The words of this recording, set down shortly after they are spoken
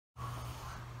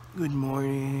Good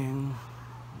morning.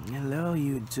 Hello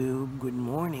YouTube. Good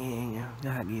morning.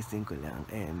 Nakagising ko lang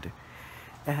and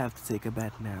I have to take a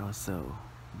bath now, so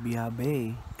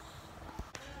biyabe.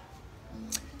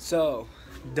 So,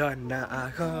 done na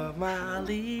ako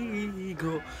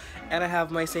maligo. And I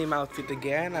have my same outfit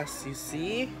again as you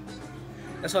see.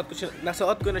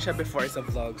 Nasuot ko na siya before sa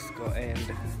vlogs ko and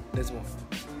this one.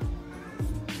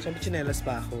 Siyempre chinelas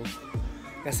pa ako.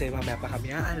 Kasi mamaya pa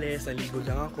kami aalis, naligo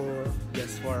lang ako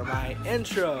just for my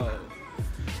intro.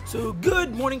 So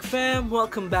good morning fam,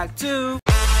 welcome back to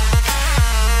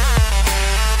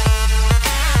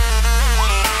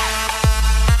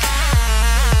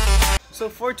So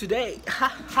for today,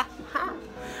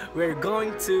 we're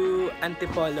going to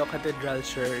Antipolo Cathedral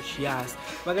Church. Yes,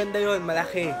 maganda yun,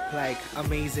 malaki, like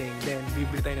amazing. Then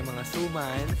bibili tayo ng mga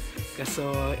suman,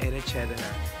 kaso, and etc.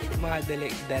 Mga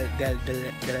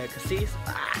delicacies.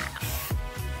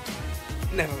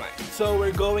 Never mind. So we're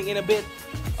going in a bit.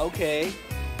 Okay.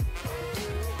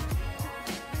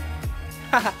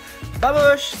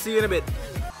 Babush! See you in a bit.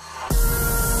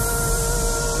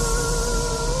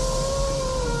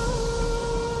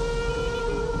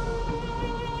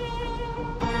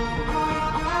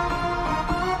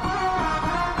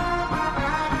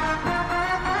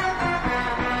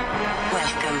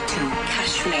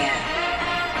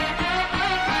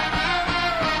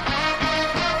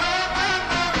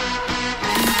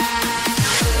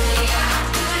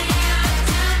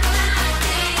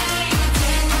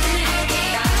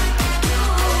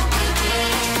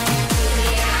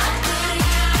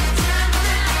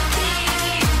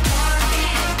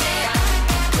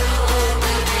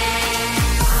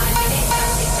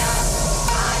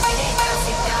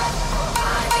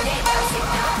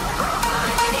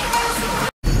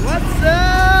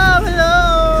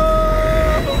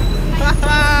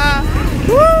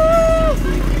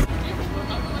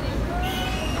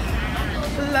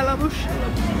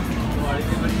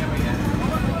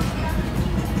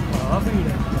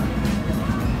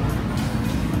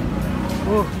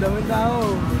 Oh, daming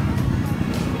tao.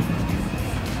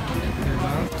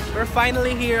 We're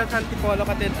finally here at Antipolo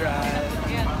Cathedral.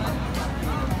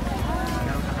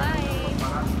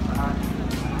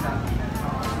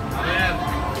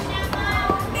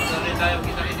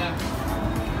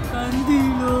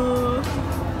 Andilo.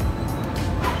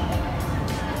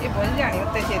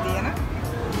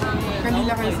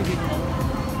 Kanila kayo sige.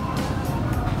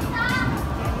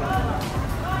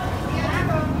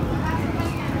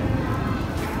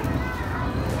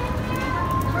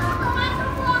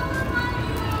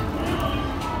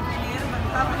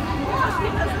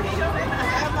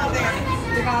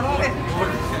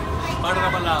 Para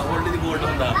na pala, already gold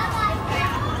on that.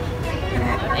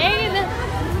 Eh, ganda.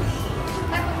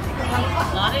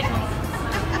 Lari.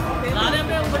 Lari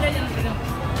mo yung bulay yan.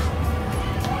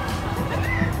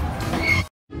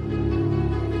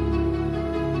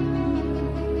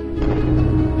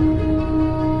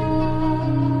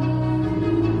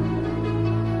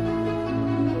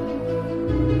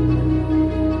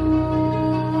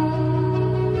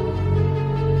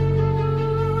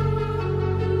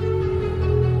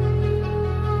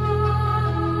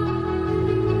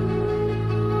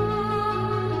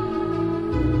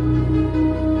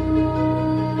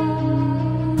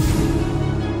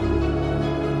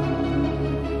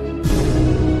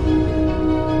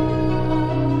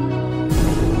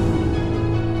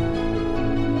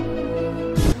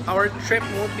 Our trip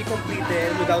won't be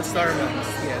completed without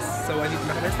Starbucks. Yes, so I need to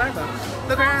make a Starbucks.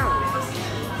 Look around!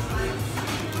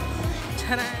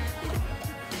 Ta-da!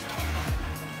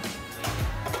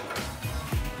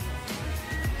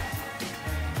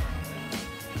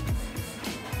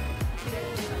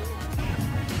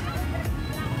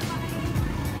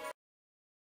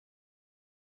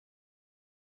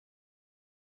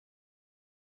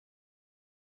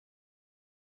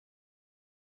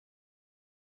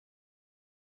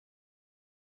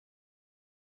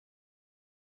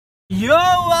 Yo!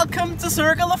 Welcome to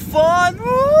Circle of Fun!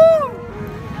 Woo!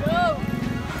 Yo!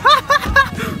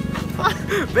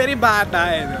 Very bata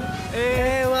eh, no?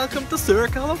 Eh, welcome to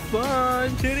Circle of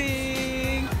Fun!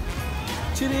 Chiring!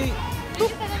 Chiring!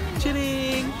 Tuk!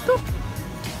 Chiring! Tuk!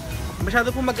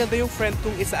 Masyado pong maganda yung friend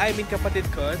kong isa, I mean kapatid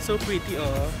ko. It's so pretty,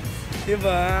 oh.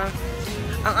 Diba?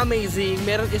 Ang amazing,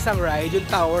 meron isang ride, yung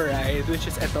tower ride, which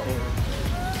is eto, oh.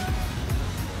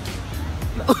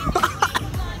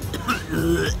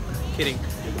 Kidding.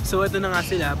 So ito na nga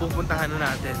sila, pupuntahan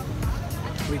na natin.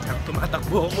 Wait lang,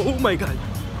 tumatakbo ako. Oh my god.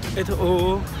 Ito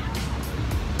oh.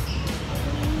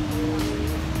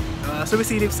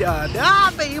 Sumisilip si ate. Ah,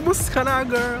 famous ka na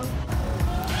girl.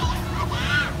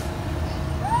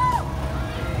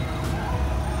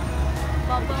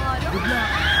 Baba nga lang. Good luck.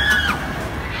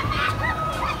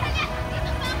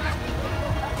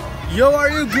 Yo,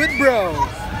 are you good, bro?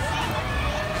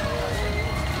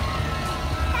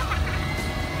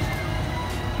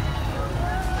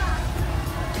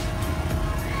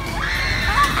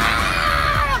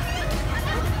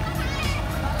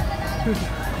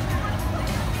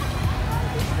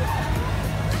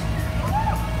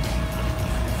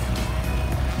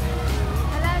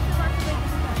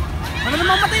 Ano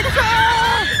naman, matay na siya!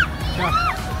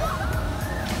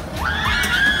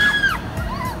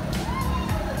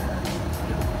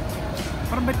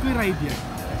 Parang ba't ko i-ride yan?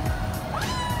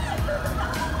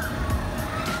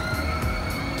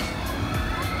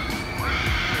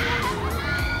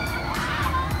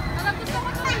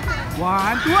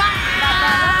 One, two,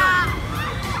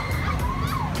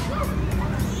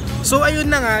 So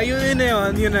ayun na nga, yun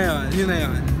na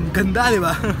yun. Ganda, di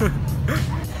ba?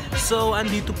 So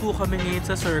andito po kami ngayon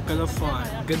sa Circle of Fun.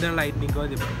 Ganda ng lightning ko,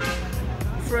 di ba?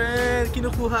 Friend,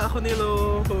 kinukuha ako ni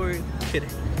Lord.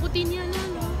 Puti niya na,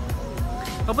 no?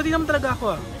 Kaputi naman talaga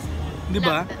ako, ah. Di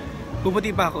ba?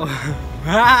 Puputi pa ako.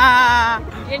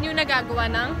 Yan yung nagagawa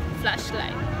ng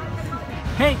flashlight.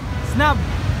 Hey, snap!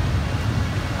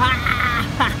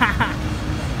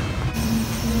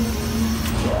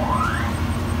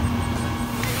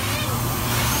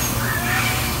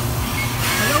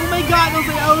 Oh my God! Ang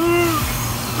saya!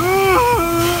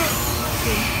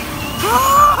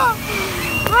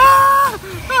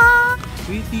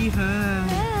 Sweetie, ha?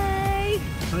 Hi!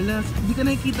 Wala, hindi ka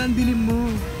nakikita ang dilim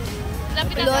mo.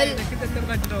 Lapit na tayo.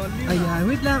 Ayan,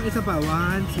 wait lang. Isa pa.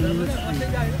 1, 2, 3.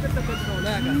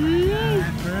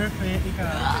 Perfect.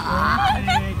 Ikaw.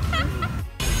 Perfect.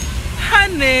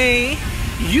 Honey,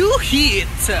 you hit.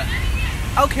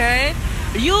 Okay?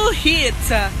 You hit.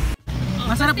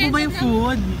 Masarap po ba yung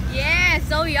food? Yes,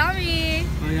 so yummy!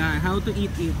 Oh yeah, how to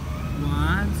eat it?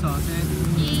 1, sausage.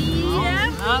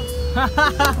 Yeah. Up.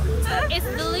 It's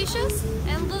delicious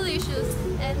and delicious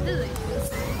and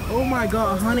delicious. Oh my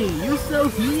God, honey, you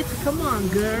so heat. Come on,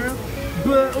 girl.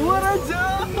 But what I do?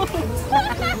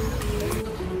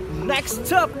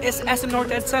 Next up is SM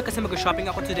North EDSA kasi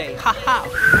mag-shopping ako today. Haha!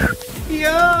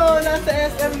 Yo! Nasa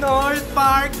SM North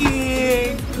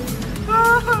parking!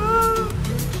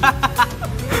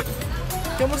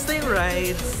 Kamusta yung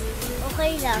rides?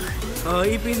 Okay lang. Oh,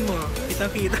 ipin mo.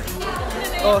 Kitang-kita.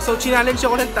 Oh, so challenge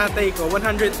ako ng tatay ko,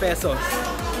 100 pesos.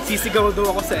 Sisigaw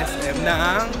daw ako sa SM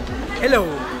ng hello.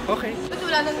 Okay.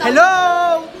 Hello!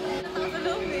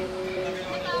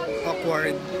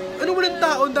 Awkward. Ano walang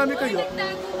tao? Ang dami kayo.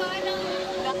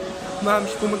 Ma'am,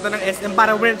 pumunta ng SM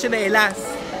para walang tsinelas.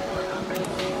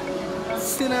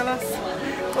 Sinelas?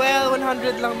 Well,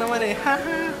 100 lang naman eh.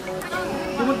 Haha.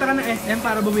 Pumunta ka ng SM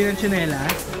para bumili ng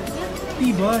tsinelas?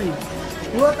 T-boy.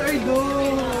 What are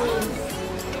those?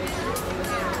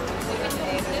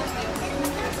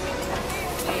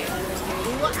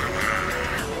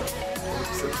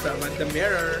 Suksama the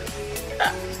mirror.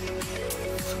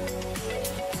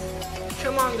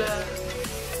 Chamanga.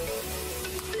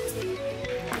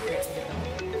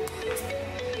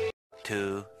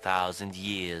 $2,000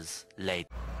 years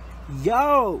later.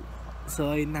 Yo!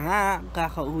 So yun na nga,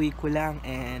 kakauwi ko lang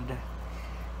and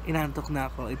inantok na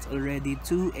ako. It's already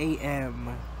 2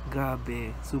 AM.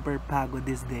 Grabe, super pagod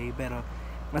this day pero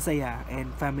masaya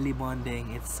and family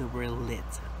bonding, it's super lit.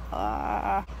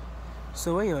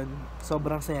 So ayun,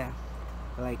 sobrang saya.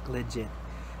 Like legit.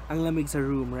 Ang lamig sa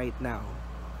room right now.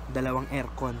 2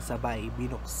 aircon sabay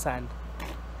binuksan.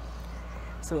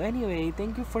 So anyway,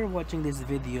 thank you for watching this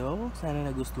video. Sana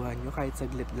nagustuhan nyo kahit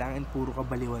saglit lang and puro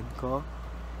kabaliwan ko.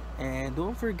 And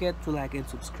don't forget to like and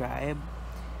subscribe.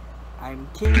 I'm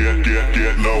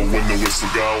Kingggdibbb. Know when the whistle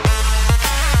go.